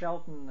Gilbert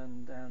Shelton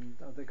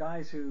and the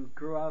guys who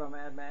grew out of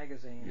Mad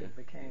Magazine and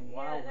became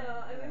wild men.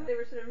 I mean, they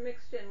were sort of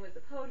mixed in with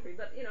the poetry,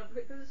 but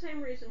for the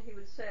same reason he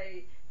would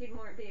say he'd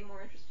be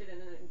more interested in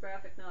a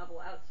graphic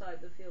novel outside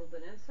the field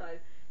than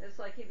inside. It's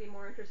like he'd be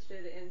more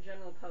interested in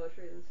general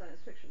poetry than science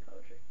fiction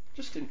poetry.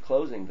 Just in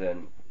closing,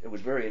 then, it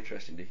was very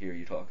interesting to hear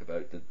you talk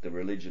about the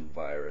religion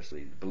virus,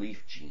 the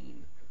belief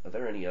gene. Are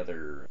there any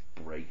other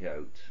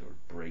breakout or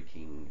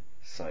breaking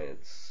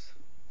science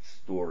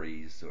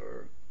stories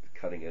or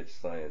cutting edge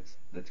science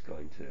that's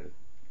going to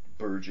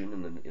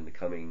burgeon in the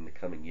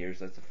coming years?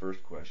 That's the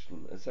first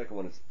question. The second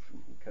one is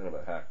kind of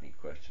a hackneyed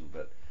question,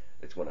 but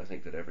it's one I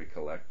think that every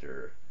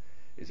collector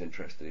is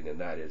interested in, and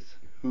that is,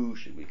 who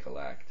should we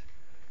collect?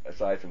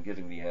 Aside from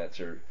giving the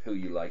answer who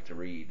you like to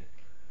read,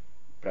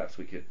 perhaps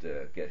we could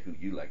get who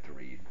you like to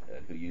read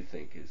and who you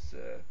think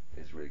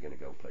is really going to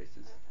go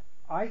places.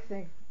 I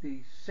think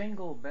the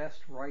single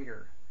best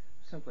writer,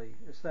 simply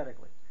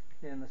aesthetically,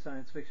 in the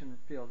science fiction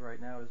field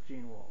right now is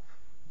Gene Wolfe.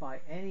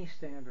 By any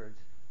standards,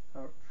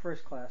 a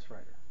first-class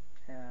writer.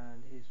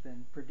 And he's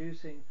been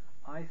producing,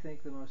 I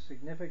think, the most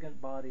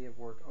significant body of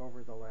work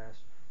over the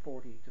last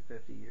 40 to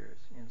 50 years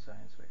in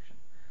science fiction,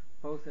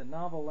 both in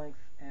novel length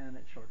and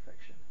in short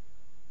fiction.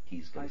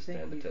 He's going to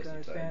stand the test of time.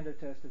 I think he's going to stand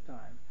the test of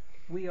time.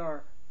 We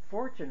are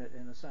fortunate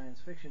in the science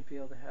fiction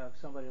field to have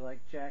somebody like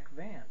Jack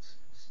Vance,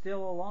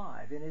 still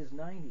alive in his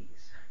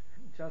 90s,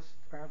 just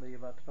apparently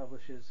about to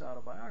publish his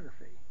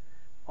autobiography.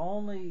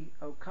 Only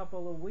a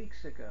couple of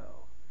weeks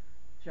ago,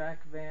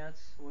 Jack Vance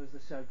was the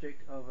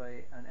subject of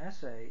an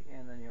essay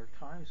in the New York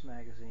Times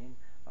magazine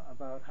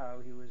about how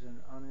he was an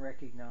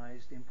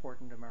unrecognized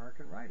important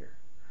American writer.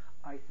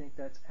 I think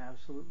that's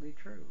absolutely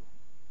true.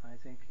 I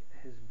think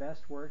his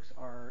best works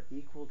are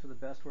equal to the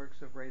best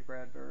works of Ray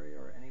Bradbury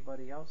or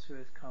anybody else who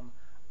has come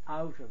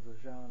out of the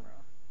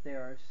genre. They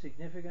are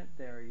significant,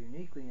 they are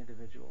uniquely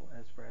individual,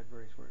 as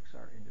Bradbury's works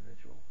are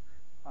individual.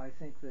 I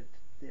think that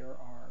there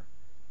are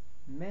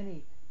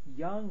many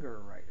younger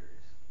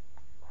writers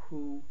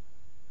who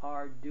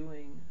are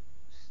doing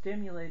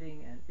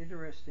stimulating and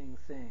interesting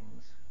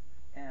things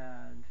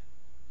and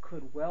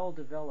could well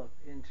develop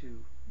into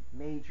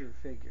major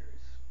figures.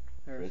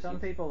 There are some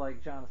people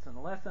like Jonathan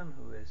Lethem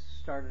who has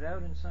started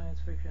out in science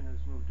fiction,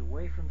 who's moved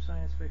away from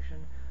science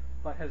fiction,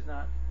 but has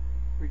not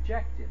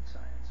rejected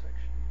science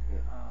fiction. Yeah.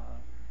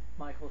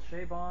 Michael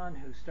Chabon,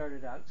 who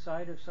started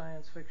outside of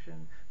science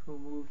fiction, who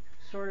moved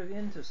sort of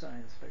into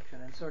science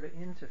fiction and sort of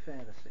into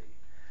fantasy.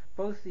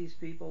 Both these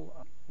people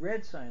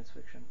read science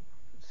fiction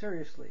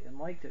seriously and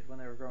liked it when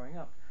they were growing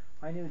up.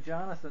 I knew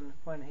Jonathan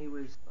when he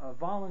was a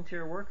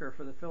volunteer worker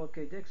for the Philip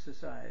K. Dick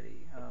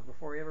Society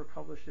before he ever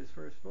published his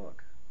first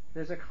book.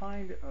 There's a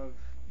kind of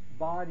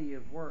body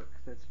of work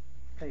that's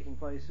taking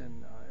place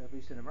in, at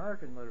least in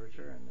American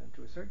literature and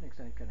to a certain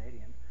extent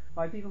Canadian,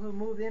 by people who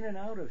move in and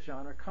out of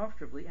genre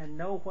comfortably and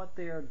know what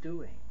they are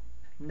doing,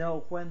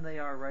 know when they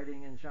are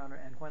writing in genre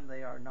and when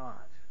they are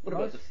not. What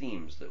about the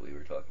themes that we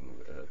were talking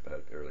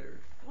about earlier?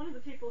 One of the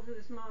people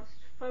who's most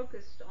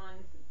focused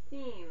on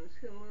themes,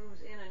 who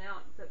moves in and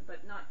out,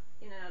 but not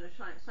in and out of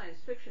science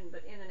fiction,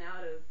 but in and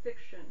out of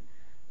fiction,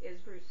 is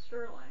Bruce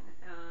Sterling.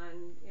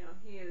 And,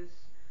 he is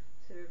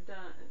sort of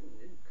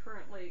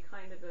currently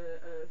kind of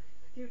a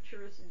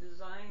futurist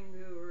design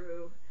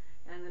guru,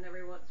 and then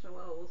every once in a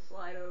while will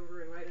slide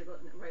over and write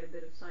a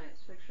bit of science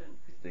fiction.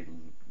 They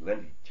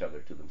lend each other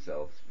to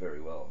themselves very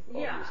well,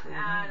 obviously.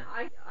 Yeah,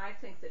 and I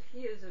think that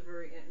he is a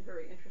very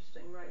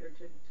interesting writer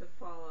to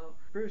follow.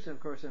 Bruce, of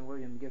course, and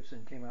William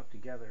Gibson came up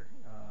together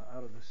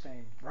out of the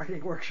same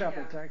writing workshop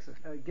in Texas.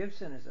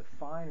 Gibson is a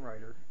fine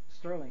writer.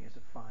 Sterling is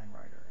a fine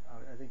writer.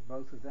 I think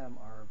both of them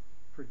are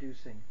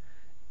producing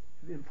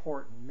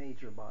important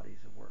major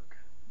bodies of work.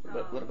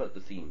 What about the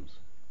themes?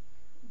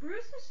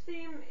 Bruce's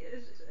theme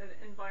is an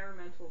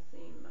environmental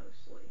theme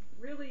mostly.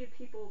 Really,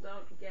 people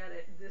don't get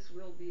it. This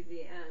will be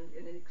the end,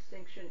 and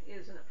extinction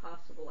isn't a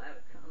possible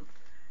outcome.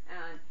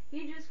 And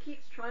he just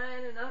keeps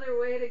trying another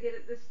way to get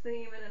at this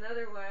theme and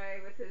another way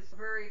with his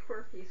very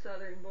quirky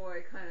Southern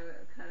boy kind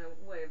of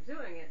way of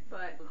doing it.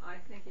 But I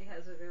think he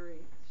has a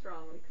very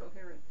strongly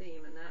coherent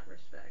theme in that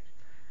respect.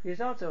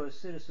 He's also a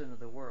citizen of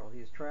the world.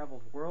 He's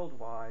traveled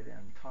worldwide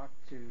and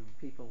talked to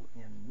people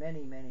in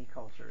many, many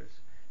cultures.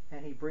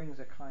 And he brings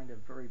a kind of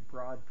very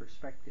broad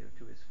perspective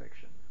to his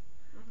fiction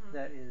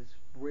that is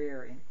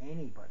rare in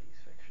anybody's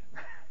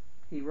fiction.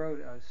 He wrote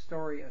a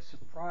story, a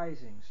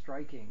surprising,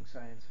 striking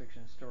science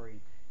fiction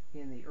story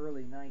in the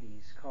early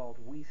 90s called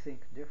We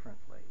Think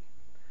Differently,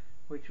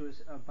 which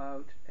was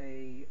about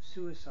a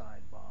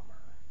suicide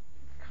bomber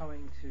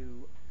coming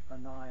to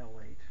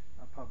annihilate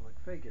a public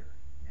figure.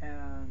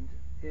 And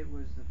it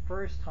was the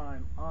first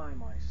time I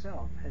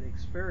myself had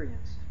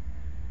experienced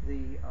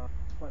the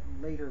what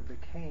later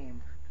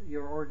became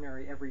your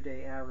ordinary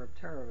everyday Arab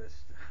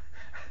terrorist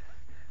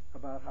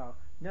about how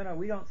no,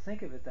 we don't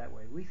think of it that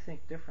way. We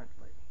think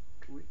differently.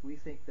 We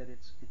think that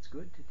it's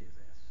good to do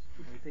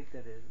this. We think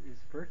that it is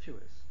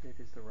virtuous. It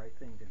is the right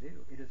thing to do.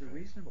 It is a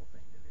reasonable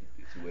thing to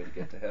do. It's a way to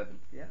get to heaven.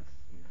 Yes.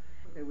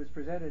 Yeah. It was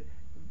presented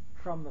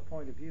from the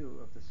point of view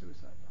of the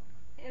suicide bomber.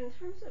 In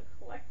terms of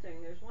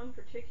collecting, there's one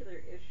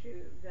particular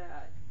issue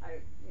that I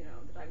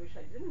wish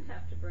I didn't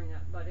have to bring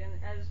up, but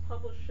as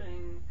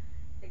publishing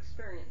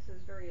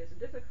experiences various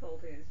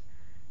difficulties,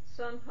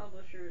 some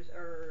publishers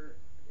are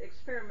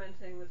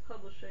experimenting with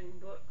publishing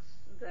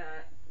books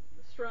that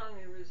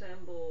strongly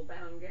resemble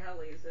bound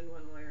galleys in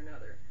one way or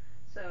another.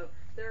 So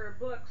there are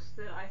books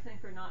that I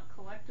think are not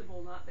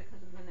collectible, not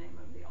because of the name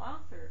of the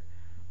author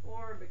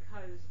or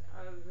because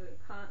of the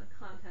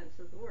contents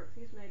of the work.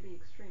 These may be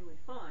extremely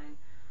fine,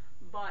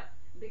 but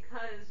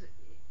because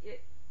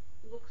it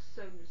looks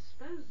so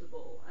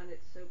disposable and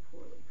it's so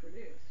poorly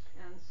produced.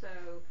 And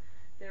so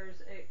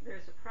there's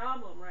a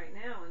problem right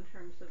now in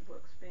terms of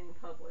books being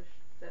published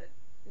that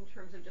in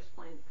terms of just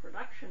plain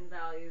production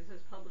values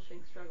as publishing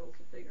struggles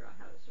to figure out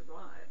how to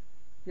survive.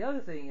 The other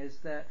thing is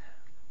that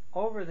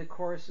over the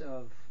course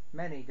of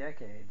many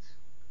decades,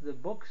 the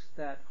books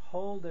that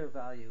hold their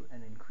value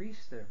and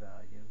increase their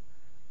value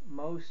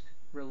most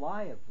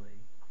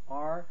reliably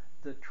are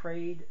the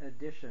trade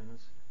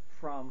editions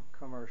from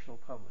commercial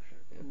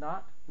publishers.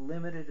 Not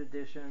limited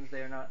editions,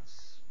 they're not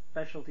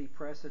specialty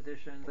press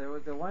editions. They're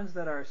the ones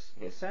that are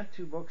sent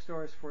to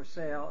bookstores for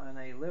sale and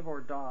they live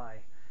or die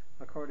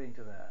according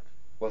to that.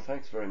 Well,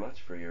 thanks very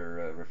much for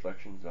your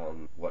reflections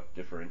on what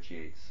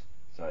differentiates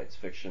science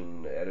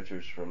fiction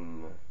editors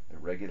from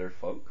regular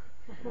folk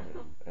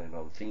and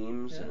on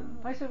themes. Yeah. And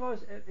I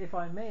suppose, if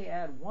I may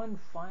add one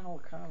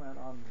final comment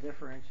on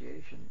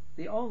differentiation,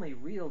 the only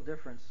real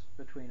difference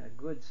between a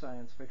good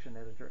science fiction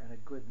editor and a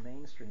good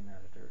mainstream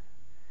editor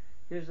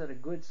is that a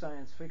good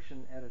science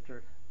fiction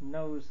editor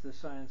knows the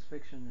science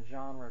fiction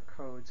genre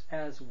codes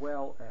as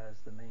well as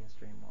the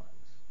mainstream ones.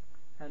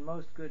 And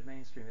most good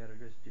mainstream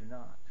editors do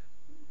not.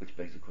 which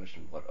begs the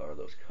question, what are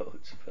those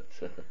codes?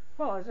 But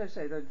Well, as I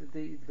say,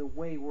 the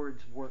way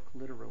words work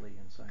literally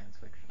in science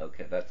fiction.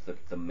 okay, that's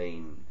the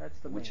main. That's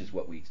the which main. is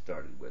what we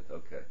started with.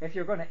 Okay. If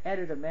you're going to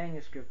edit a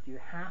manuscript, you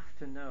have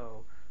to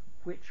know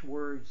which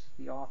words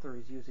the author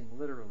is using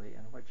literally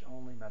and which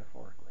only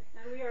metaphorically.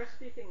 And we are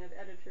speaking of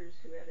editors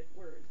who edit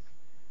words.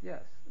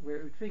 Yes,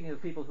 we're speaking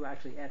of people who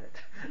actually edit,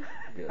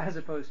 Yes. as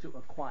opposed to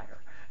acquire.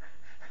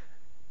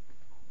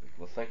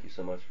 Well, thank you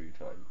so much for your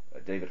time.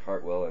 David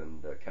Hartwell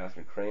and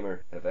Kathryn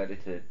Cramer have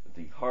edited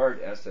the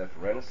hard SF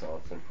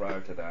Renaissance, and prior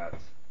to that,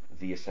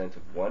 The Ascent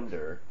of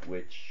Wonder,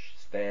 which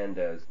stand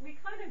as... We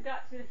kind of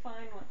got to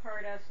define what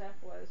hard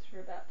SF was for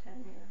about 10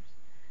 years.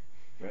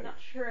 Right. I'm not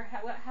sure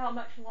how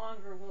much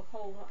longer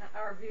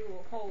our view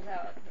will hold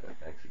out.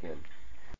 Thanks again.